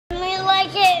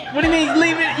like it. What do you mean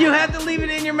leave it? You have to leave it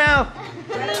in your mouth.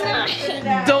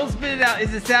 Don't spit it out.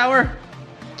 Is it sour?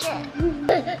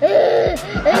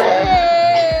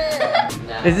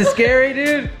 Is it scary,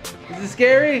 dude? Is it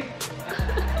scary?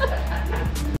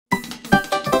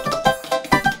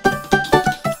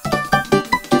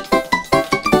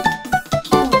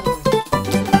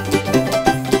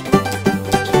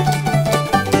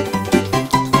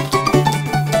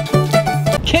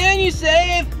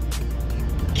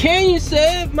 Can you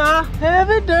save my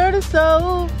heavy, dirty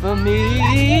soul for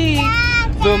me?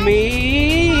 For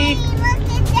me? Look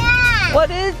at that. What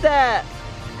is that?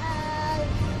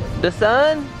 The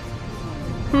sun?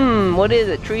 What is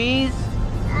it? Trees?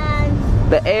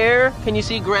 The air? Can you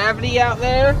see gravity out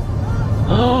there?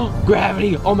 Oh,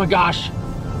 gravity! Oh my gosh!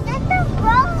 That's a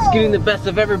road. It's getting the best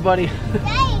of everybody.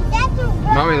 Dang, that's a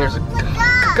road. Mommy, there's a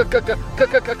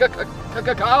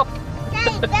cop.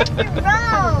 Dang, that's a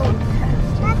road.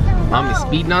 Mommy's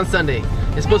speeding on Sunday.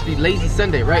 It's supposed to be lazy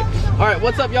Sunday, right? Alright,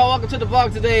 what's up y'all? Welcome to the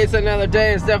vlog today. It's another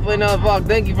day. It's definitely another vlog.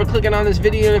 Thank you for clicking on this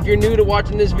video. If you're new to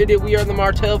watching this video, we are the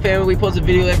Martell family. We post a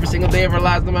video every single day of our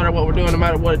lives, no matter what we're doing, no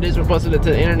matter what it is. We're posting it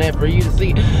to the internet for you to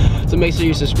see. So make sure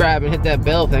you subscribe and hit that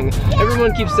bell thing.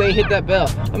 Everyone keeps saying hit that bell.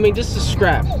 I mean, just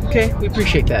subscribe, okay? We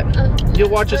appreciate that. You'll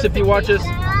watch us if you watch us.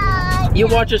 You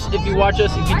watch us if you watch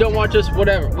us. If you don't watch us,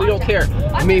 whatever. We don't care.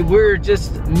 I mean, we're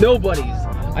just nobodies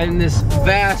in this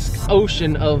vast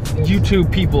ocean of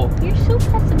YouTube people. You're so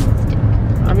pessimistic.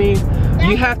 I mean,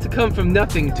 you have to come from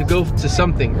nothing to go to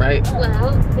something, right?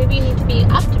 Well, maybe you need to be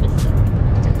optimistic.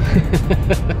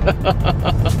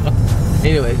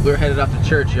 Anyways, we're headed off to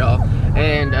church, y'all.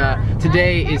 And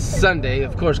today is Sunday,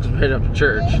 of course, because we're headed off to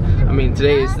church. I mean,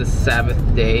 today is the Sabbath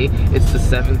day. It's the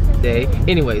 7th day.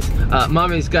 Anyways,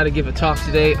 Mommy's got to give a talk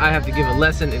today. I have to give a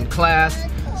lesson in class.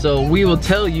 So we will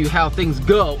tell you how things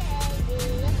go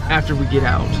after we get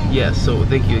out. Yes, so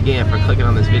thank you again for clicking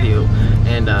on this video,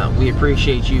 and we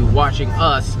appreciate you watching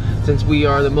us, since we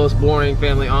are the most boring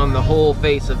family on the whole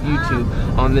face of YouTube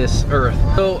on this earth.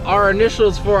 So our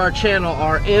initials for our channel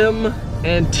are M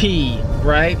and T,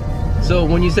 right? So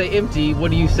when you say empty,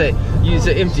 what do you say? You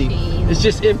say empty. It's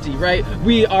just empty, right?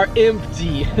 We are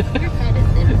empty. Your head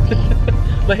is empty.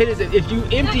 My head is empty. If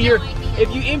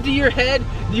you empty your head,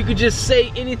 you could just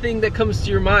say anything that comes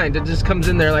to your mind. It just comes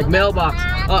in there, like mailbox,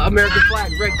 American flag,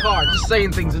 red car, just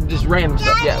saying things and just random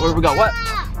stuff. Yeah, where we go? What?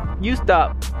 You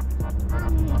stop.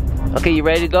 Okay, you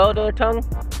ready to go, though, tongue?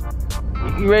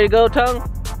 You ready to go, tongue?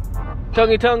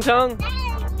 Tonguey, tongue, tongue?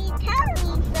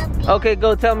 Okay,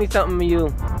 go tell me something,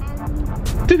 you.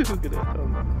 Look at that tongue.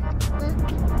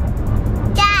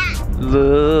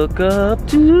 Look up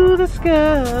to the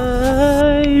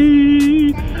sky.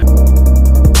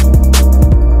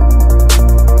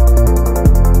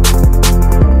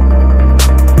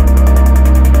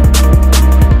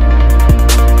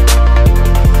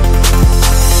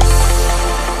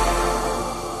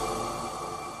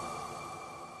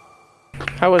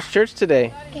 How was church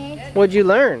today? Good. What'd you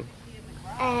learn?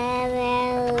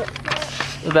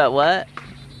 About what?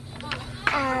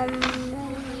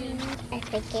 I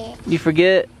forget. You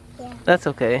forget? Yeah. That's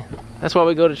okay. That's why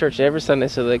we go to church every Sunday,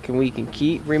 so that we can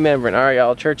keep remembering. All right,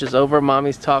 y'all, church is over.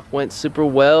 Mommy's talk went super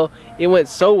well. It went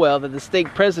so well that the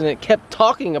stake president kept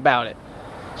talking about it.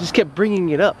 Just kept bringing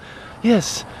it up.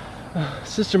 Yes,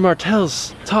 Sister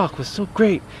Martell's talk was so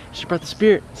great. She brought the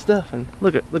spirit and stuff. And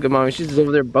look at Mommy. She's just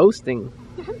over there boasting.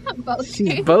 I'm not boasting.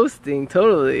 She's boasting,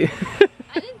 totally.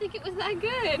 I didn't think it was that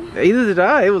good. Either did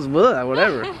I. It was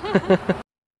whatever.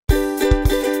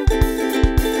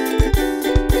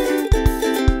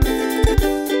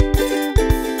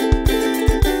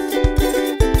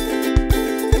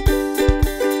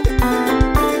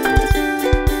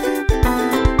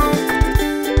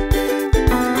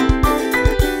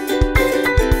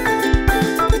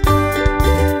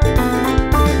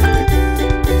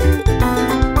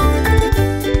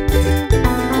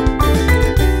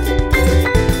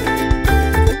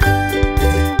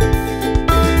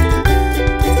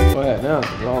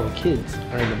 All the kids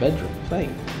are in the bedroom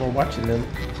playing. We're watching them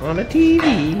on a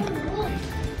TV.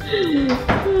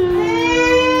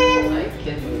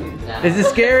 Is it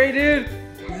scary, dude?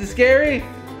 Is it scary?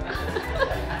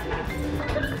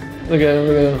 Look at him,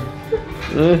 look at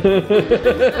him.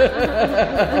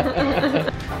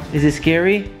 Is it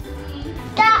scary?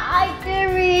 The eyes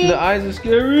scary. The eyes are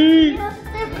scary.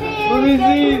 Let me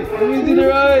see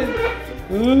their eyes.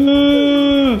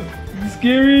 Ooh, it's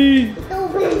scary.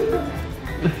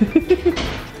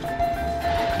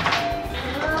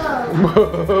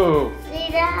 Whoa. See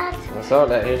that? I saw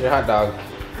that. Here's your hot dog.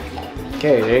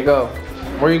 Okay, there you go.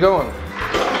 Where are you going?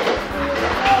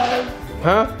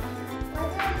 Huh?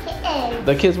 kids.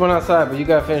 The kids went outside, but you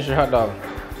gotta finish your hot dog.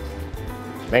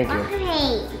 Thank you.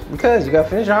 Why? Because you gotta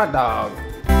finish your hot dog.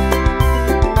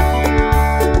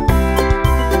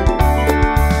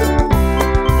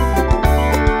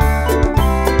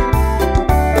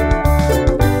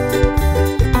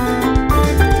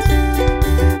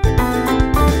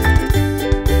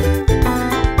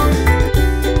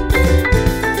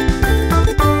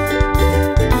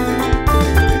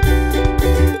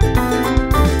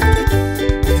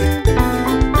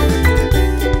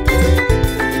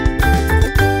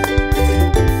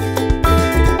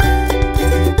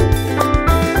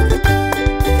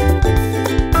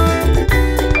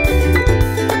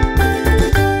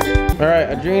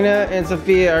 Adrina and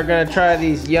Sophia are gonna try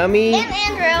these yummy, And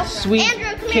Andrew. sweet Andrew,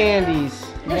 come here. candies.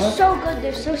 They're so good.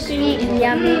 They're so sweet and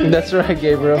yummy. That's right,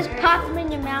 Gabriel. Just pop them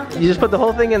in your mouth. You just put the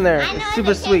whole thing in there. I know It's what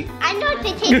super they sweet. taste- I know what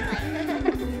they taste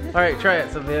like. All right, try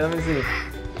it, Sophia. Let me see.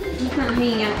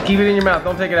 Keep it in your mouth.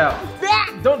 Don't take it out.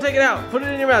 Don't take it out. Put it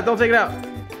in your mouth. Don't take it out.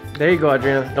 There you go,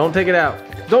 Adrina. Don't take it out.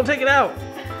 Don't take it out.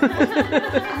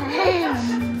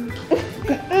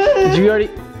 Did you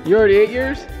already ate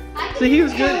yours? See, he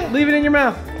was good. Leave it in your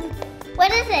mouth.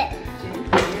 What is it?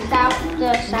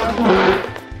 The sour.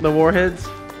 The warheads.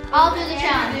 I'll do the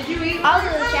challenge. I'll do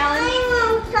the challenge.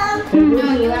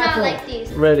 No, you not like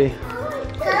these. Ready.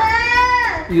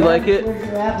 You like it?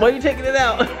 Why are you taking it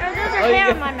out? There's a hair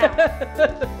in my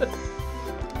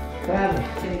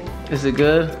mouth. Is it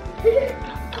good?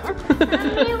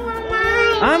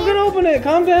 I'm gonna open it.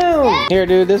 Calm down. Here,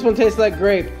 dude. This one tastes like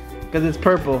grape because it's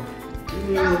purple.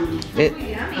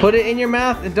 Put it in your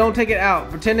mouth and don't take it out.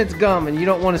 Pretend it's gum and you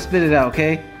don't want to spit it out,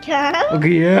 okay? Okay,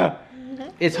 yeah.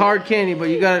 It's hard candy, but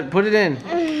you gotta put it in.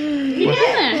 Put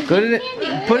it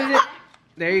in. Put it in.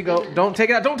 There you go. Don't take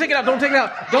it out. Don't take it out. Don't take it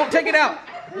out. Don't take it out.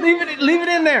 Leave it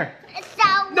in there. It's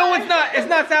sour. No, it's not. It's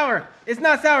not sour. It's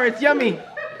not sour. It's yummy.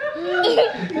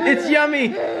 It's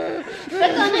yummy.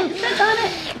 Spit on it. Spit on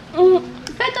it.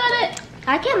 Spit on it.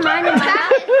 I can't mind in my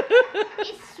mouth.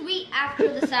 It's sweet after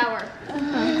the sour.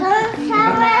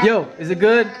 Yo, is it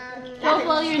good? Don't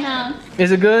blow your nose.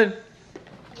 Is it good?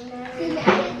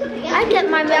 I kept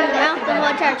my mouth the whole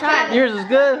entire time. Yours is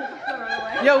good.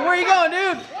 Yo, where you going,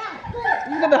 dude?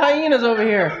 Look at the hyenas over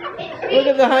here. Look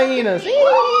at the hyenas.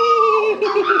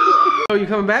 Oh, you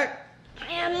coming back?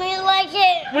 I really like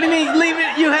it. What do you mean leave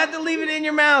it? You have to leave it in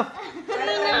your mouth.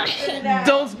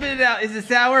 Don't spit it out. Is it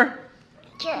sour?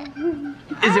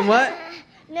 Is it what?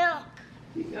 No.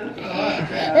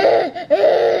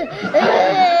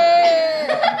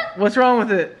 What's wrong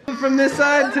with it? From this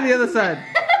side to the other side.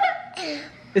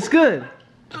 It's good.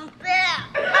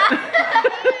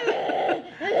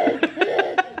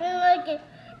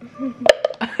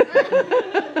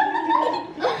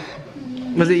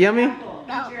 Was it yummy?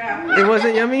 No. It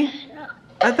wasn't yummy?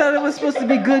 I thought it was supposed to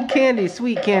be good candy,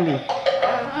 sweet candy.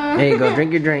 There you go,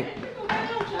 drink your drink.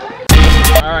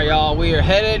 Alright y'all, we are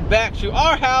headed back to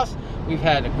our house. We've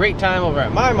had a great time over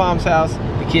at my mom's house.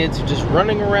 The kids are just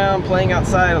running around, playing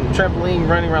outside on the trampoline,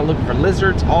 running around looking for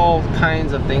lizards, all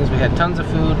kinds of things. We had tons of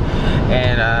food,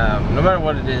 and no matter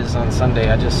what it is on Sunday,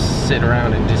 I just sit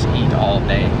around and just eat all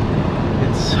day.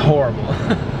 It's horrible.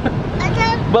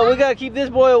 But we gotta keep this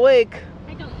boy awake.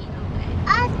 I don't eat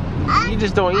all day. You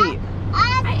just don't eat.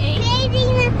 I ate.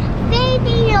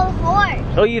 Baby the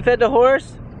horse. Oh, you fed the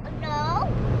horse? No.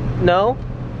 No?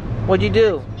 What'd you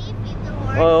do? Me feed the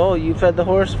horse. Oh, you fed the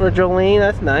horse for Jolene?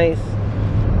 That's nice.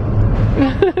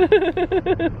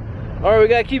 Alright, we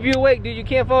gotta keep you awake, dude. You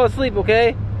can't fall asleep,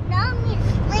 okay? No, me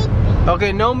sleeping.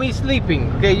 Okay, no me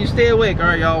sleeping. Okay, you stay awake.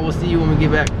 Alright, y'all. We'll see you when we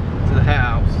get back to the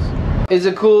house. Is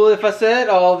it cool if I said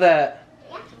all that?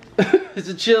 Yeah. Is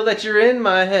it chill that you're in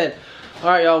my head?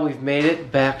 Alright, y'all. We've made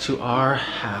it back to our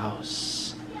house.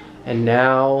 And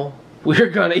now we're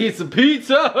gonna eat some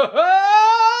pizza.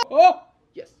 Oh,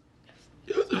 yes.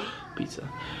 Pizza.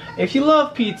 If you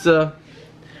love pizza,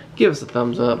 give us a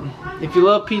thumbs up. If you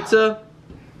love pizza,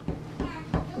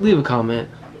 leave a comment.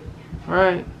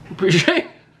 Alright, appreciate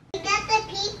it. We got the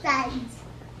pizzas.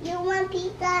 You want pizza?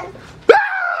 You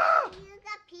got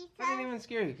pizza? I didn't even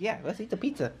scare you. Yeah, let's eat the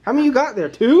pizza. How many you got there?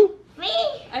 2? Me?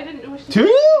 I didn't know. Two?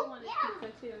 You wanted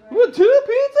pizza too, right? What, 2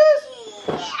 pizzas?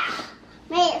 Yeah.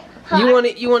 Me. You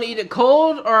want to eat it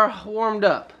cold or warmed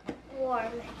up? Warm.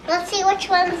 Let's see which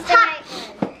one's the right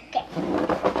one. Okay.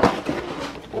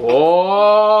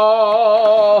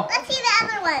 Whoa! Let's see the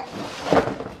other one.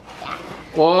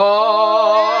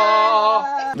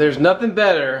 Whoa! There's nothing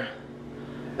better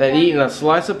than eating a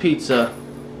slice of pizza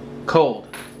cold.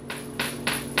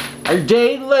 A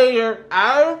day later,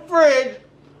 out of the fridge,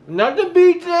 nothing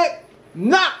beats it.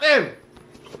 Nothing!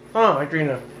 Oh,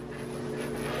 Adrina.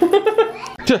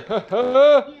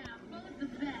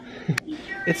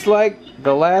 It's like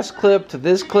the last clip to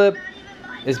this clip.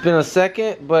 It's been a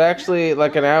second, but actually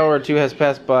like an hour or two has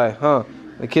passed by, huh?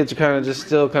 The kids are kind of just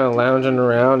still kind of lounging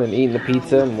around and eating the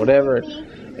pizza and whatever.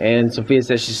 And Sophia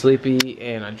says she's sleepy,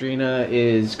 and Audrina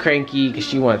is cranky because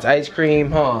she wants ice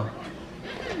cream, huh?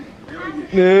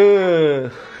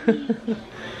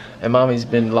 And Mommy's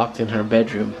been locked in her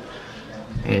bedroom,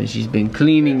 and she's been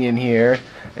cleaning in here,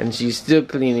 and she's still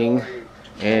cleaning,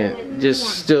 and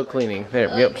just still cleaning. There,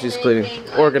 yep, she's cleaning,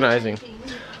 organizing.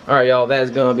 All right, y'all,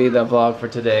 that's gonna be the vlog for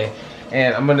today.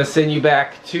 And I'm gonna send you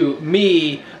back to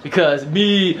me because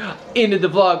me ended the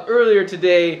vlog earlier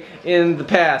today in the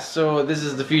past. So this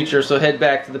is the future, so head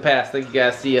back to the past. Thank you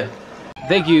guys, see ya.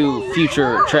 Thank you,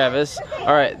 future Travis.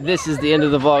 All right, this is the end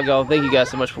of the vlog, y'all. Thank you guys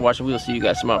so much for watching. We will see you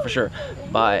guys tomorrow for sure.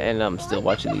 Bye, and I'm still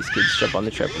watching these kids jump on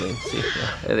the trampoline. See,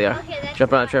 yeah, there they are,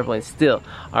 jumping on the trampoline still.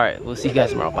 All right, we'll see you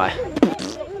guys tomorrow, bye.